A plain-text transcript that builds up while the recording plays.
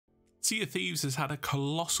Sea of Thieves has had a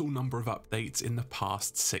colossal number of updates in the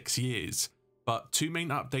past 6 years, but two main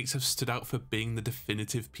updates have stood out for being the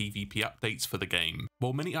definitive PvP updates for the game.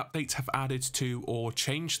 While many updates have added to or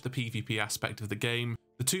changed the PvP aspect of the game,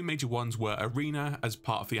 the two major ones were Arena as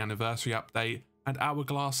part of the anniversary update, and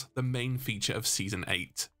Hourglass, the main feature of Season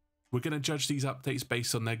 8. We're going to judge these updates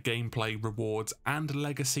based on their gameplay, rewards, and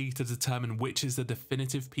legacy to determine which is the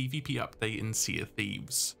definitive PvP update in Sea of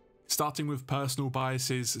Thieves. Starting with personal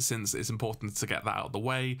biases, since it's important to get that out of the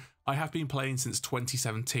way, I have been playing since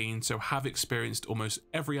 2017, so have experienced almost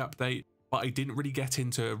every update, but I didn't really get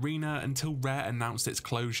into Arena until Rare announced its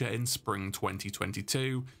closure in spring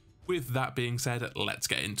 2022. With that being said, let's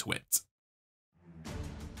get into it.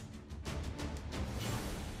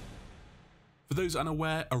 For those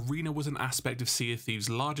unaware, Arena was an aspect of Sea of Thieves'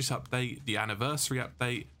 largest update, the Anniversary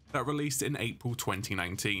update, that released in April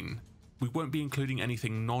 2019. We won't be including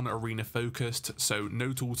anything non-Arena focused, so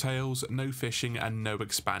no tall tales, no fishing, and no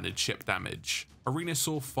expanded ship damage. Arena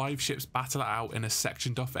saw 5 ships battle it out in a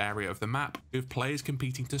sectioned off area of the map, with players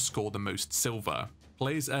competing to score the most silver.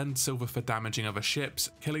 Players earned silver for damaging other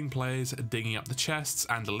ships, killing players, digging up the chests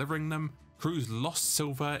and delivering them. Crews lost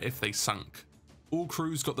silver if they sunk. All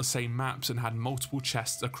crews got the same maps and had multiple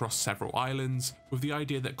chests across several islands, with the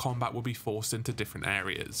idea that combat would be forced into different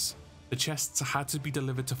areas. The chests had to be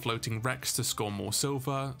delivered to floating wrecks to score more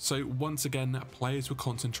silver, so once again, players were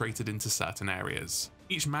concentrated into certain areas.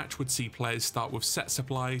 Each match would see players start with set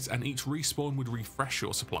supplies, and each respawn would refresh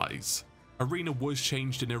your supplies. Arena was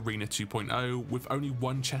changed in Arena 2.0, with only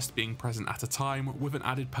one chest being present at a time, with an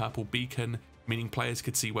added purple beacon, meaning players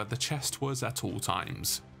could see where the chest was at all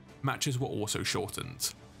times. Matches were also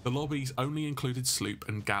shortened. The lobbies only included sloop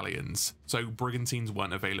and galleons, so brigantines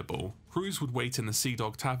weren't available. Crews would wait in the Sea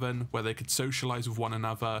Dog Tavern, where they could socialise with one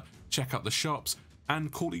another, check out the shops,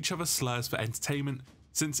 and call each other slurs for entertainment,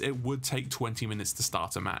 since it would take 20 minutes to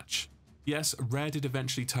start a match. Yes, Rare did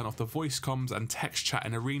eventually turn off the voice comms and text chat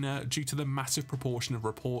in Arena due to the massive proportion of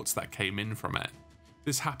reports that came in from it.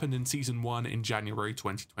 This happened in Season 1 in January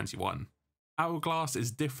 2021. Hourglass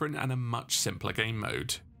is different and a much simpler game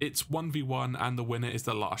mode. It's 1v1 and the winner is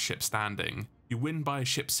the last ship standing. You win by a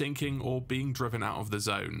ship sinking or being driven out of the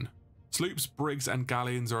zone. Sloops, brigs and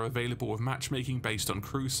galleons are available with matchmaking based on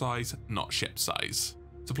crew size, not ship size.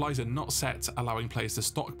 Supplies are not set, allowing players to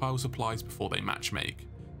stockpile supplies before they matchmake.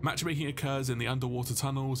 Matchmaking occurs in the underwater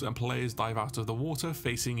tunnels and players dive out of the water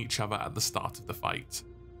facing each other at the start of the fight.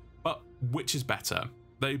 But which is better?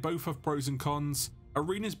 They both have pros and cons.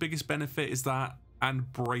 Arena's biggest benefit is that,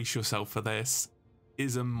 and brace yourself for this,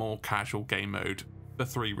 is a more casual game mode for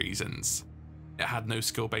 3 reasons. It had no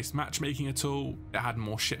skill-based matchmaking at all, it had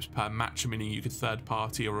more ships per match, meaning you could third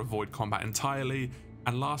party or avoid combat entirely,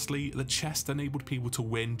 and lastly, the chest enabled people to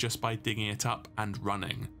win just by digging it up and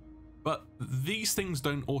running. But these things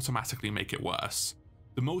don't automatically make it worse.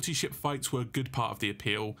 The multi-ship fights were a good part of the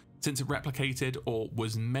appeal, since it replicated or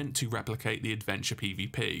was meant to replicate the adventure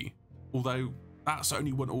PvP, although that's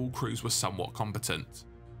only when all crews were somewhat competent.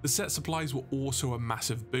 The set supplies were also a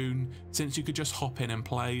massive boon, since you could just hop in and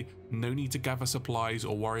play, no need to gather supplies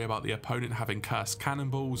or worry about the opponent having cursed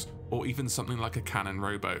cannonballs or even something like a cannon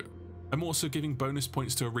rowboat. I'm also giving bonus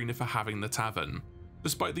points to Arena for having the tavern.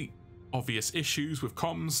 Despite the obvious issues with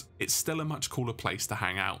comms, it's still a much cooler place to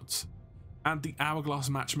hang out. And the Hourglass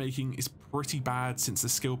matchmaking is pretty bad, since the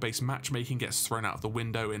skill-based matchmaking gets thrown out of the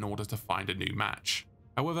window in order to find a new match.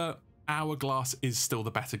 However, Hourglass is still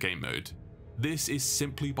the better game mode. This is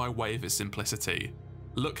simply by way of its simplicity.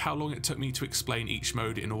 Look how long it took me to explain each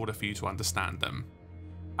mode in order for you to understand them.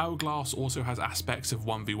 Hourglass also has aspects of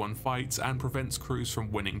 1v1 fights and prevents crews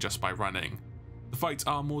from winning just by running. The fights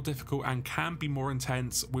are more difficult and can be more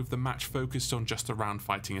intense, with the match focused on just around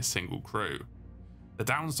fighting a single crew. The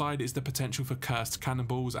downside is the potential for cursed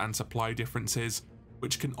cannonballs and supply differences,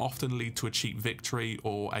 which can often lead to a cheap victory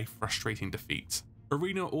or a frustrating defeat.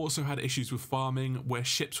 Arena also had issues with farming, where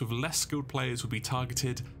ships with less skilled players would be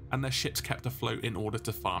targeted and their ships kept afloat in order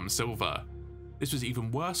to farm silver. This was even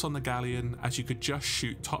worse on the galleon, as you could just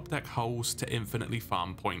shoot top deck holes to infinitely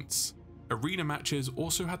farm points. Arena matches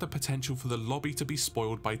also had the potential for the lobby to be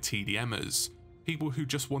spoiled by TDMers, people who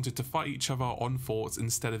just wanted to fight each other on forts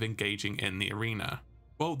instead of engaging in the arena.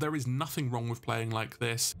 Well, there is nothing wrong with playing like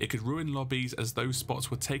this. It could ruin lobbies, as those spots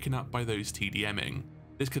were taken up by those TDMing.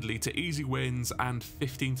 This could lead to easy wins and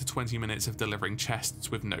 15 to 20 minutes of delivering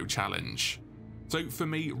chests with no challenge. So for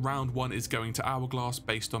me, round 1 is going to Hourglass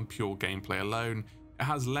based on pure gameplay alone. It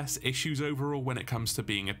has less issues overall when it comes to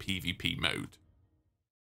being a PvP mode.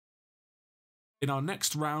 In our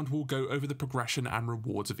next round, we'll go over the progression and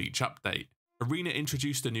rewards of each update. Arena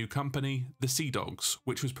introduced a new company, the Sea Dogs,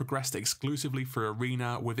 which was progressed exclusively for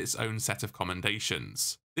Arena with its own set of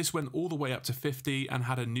commendations. This went all the way up to 50 and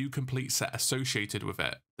had a new complete set associated with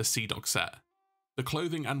it, the Sea Dog set. The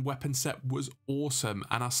clothing and weapon set was awesome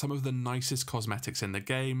and are some of the nicest cosmetics in the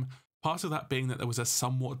game, part of that being that there was a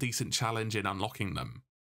somewhat decent challenge in unlocking them.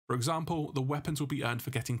 For example, the weapons will be earned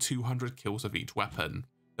for getting 200 kills of each weapon.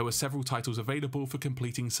 There were several titles available for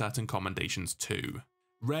completing certain commendations too.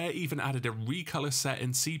 Rare even added a recolor set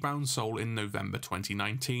in Seabound Soul in November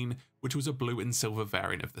 2019, which was a blue and silver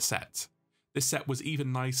variant of the set. This set was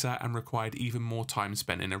even nicer and required even more time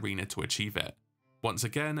spent in Arena to achieve it. Once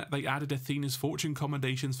again, they added Athena's Fortune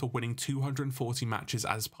commendations for winning 240 matches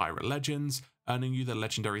as Pirate Legends, earning you the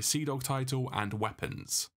legendary Sea Dog title and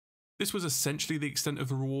weapons. This was essentially the extent of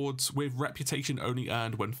the rewards, with reputation only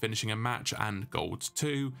earned when finishing a match and gold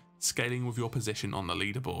too, scaling with your position on the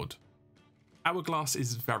leaderboard. Hourglass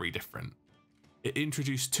is very different. It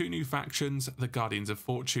introduced two new factions, the Guardians of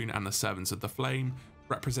Fortune and the Servants of the Flame,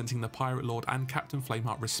 representing the Pirate Lord and Captain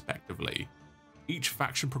Flameheart respectively. Each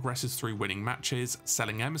faction progresses through winning matches,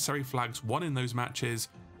 selling emissary flags won in those matches,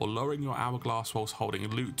 or lowering your hourglass whilst holding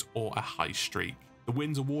loot or a high streak. The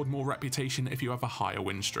wins award more reputation if you have a higher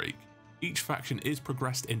win streak. Each faction is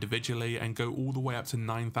progressed individually and go all the way up to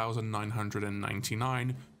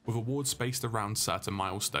 9,999, with awards spaced around certain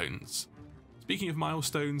milestones. Speaking of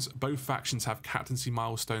milestones, both factions have captaincy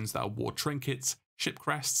milestones that award trinkets, ship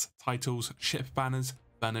crests, titles, ship banners,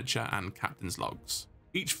 furniture, and captain's logs.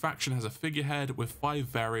 Each faction has a figurehead with 5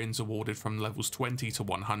 variants awarded from levels 20 to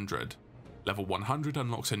 100. Level 100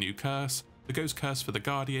 unlocks a new curse, the Ghost Curse for the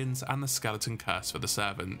Guardians and the Skeleton Curse for the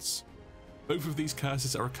Servants. Both of these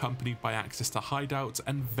curses are accompanied by access to hideouts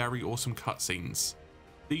and very awesome cutscenes.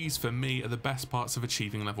 These, for me, are the best parts of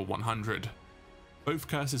achieving level 100. Both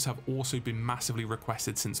curses have also been massively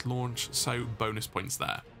requested since launch, so bonus points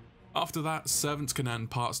there. After that, servants can earn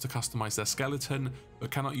parts to customize their skeleton,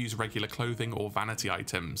 but cannot use regular clothing or vanity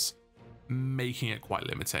items, making it quite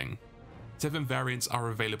limiting. 7 variants are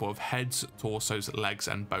available of heads, torsos, legs,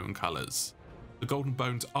 and bone colors. The golden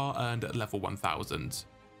bones are earned at level 1000.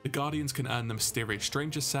 The Guardians can earn the Mysterious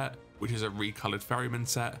Stranger set, which is a recolored ferryman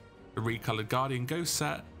set, the recolored Guardian Ghost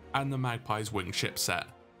set, and the Magpie's Wing Ship set.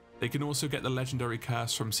 They can also get the Legendary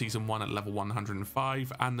Curse from Season 1 at level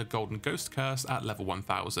 105 and the Golden Ghost Curse at level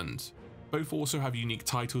 1000. Both also have unique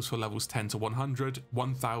titles for levels 10 to 100,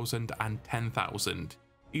 1000 and 10,000,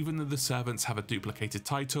 even though the Servants have a duplicated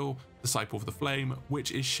title, Disciple of the Flame,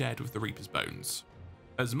 which is shared with the Reaper's Bones.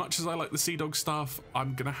 As much as I like the Sea Dog stuff,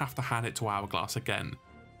 I'm gonna have to hand it to Hourglass again,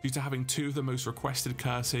 due to having 2 of the most requested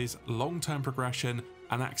curses, long-term progression,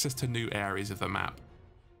 and access to new areas of the map.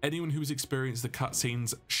 Anyone who has experienced the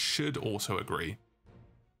cutscenes should also agree.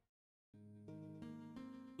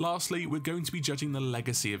 Lastly, we're going to be judging the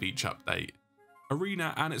legacy of each update.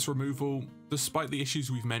 Arena and its removal, despite the issues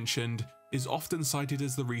we've mentioned, is often cited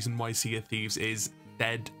as the reason why Sea of Thieves is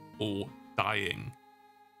dead or dying.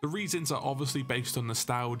 The reasons are obviously based on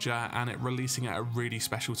nostalgia and it releasing at a really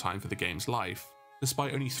special time for the game's life,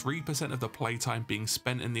 despite only 3% of the playtime being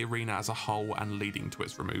spent in the arena as a whole and leading to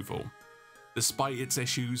its removal. Despite its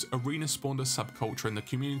issues, Arena spawned a subculture in the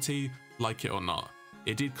community, like it or not.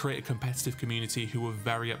 It did create a competitive community who were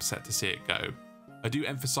very upset to see it go. I do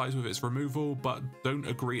emphasise with its removal, but don't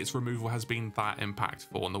agree its removal has been that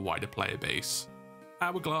impactful on the wider player base.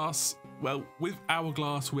 Hourglass, well, with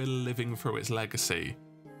Hourglass we're living through its legacy.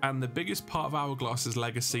 And the biggest part of Hourglass's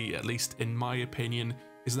legacy, at least in my opinion,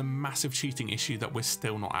 is the massive cheating issue that we're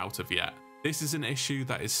still not out of yet. This is an issue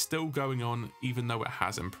that is still going on even though it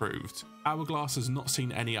has improved. Hourglass has not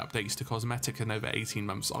seen any updates to cosmetics in over 18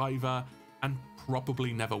 months either, and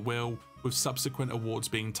probably never will, with subsequent awards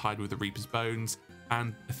being tied with the Reaper's Bones,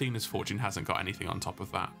 and Athena's Fortune hasn't got anything on top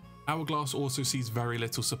of that. Hourglass also sees very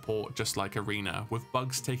little support just like Arena, with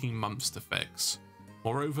bugs taking months to fix.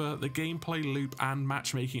 Moreover, the gameplay loop and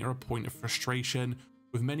matchmaking are a point of frustration,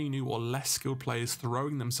 with many new or less skilled players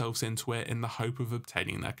throwing themselves into it in the hope of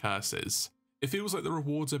obtaining their curses. It feels like the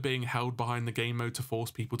rewards are being held behind the game mode to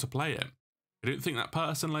force people to play it. I don't think that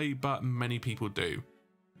personally, but many people do.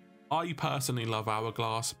 I personally love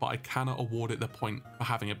Hourglass, but I cannot award it the point for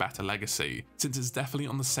having a better legacy, since it's definitely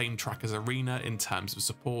on the same track as Arena in terms of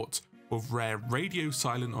support, with rare radio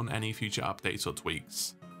silent on any future updates or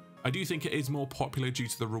tweaks. I do think it is more popular due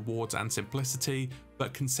to the rewards and simplicity,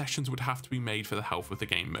 but concessions would have to be made for the health of the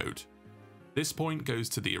game mode. This point goes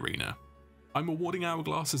to the Arena. I'm awarding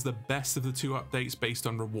Hourglass as the best of the 2 updates based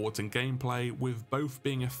on rewards and gameplay, with both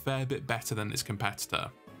being a fair bit better than its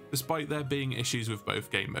competitor, despite there being issues with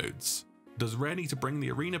both game modes. Does Rare need to bring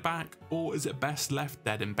the Arena back, or is it best left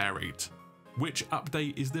dead and buried? Which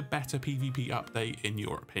update is the better PvP update in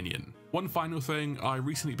your opinion? One final thing, I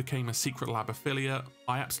recently became a Secret Lab affiliate.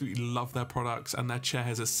 I absolutely love their products and their chair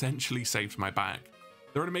has essentially saved my back.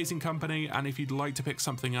 They're an amazing company, and if you'd like to pick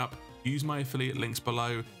something up, use my affiliate links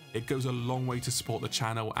below. It goes a long way to support the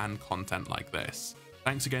channel and content like this.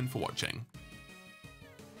 Thanks again for watching.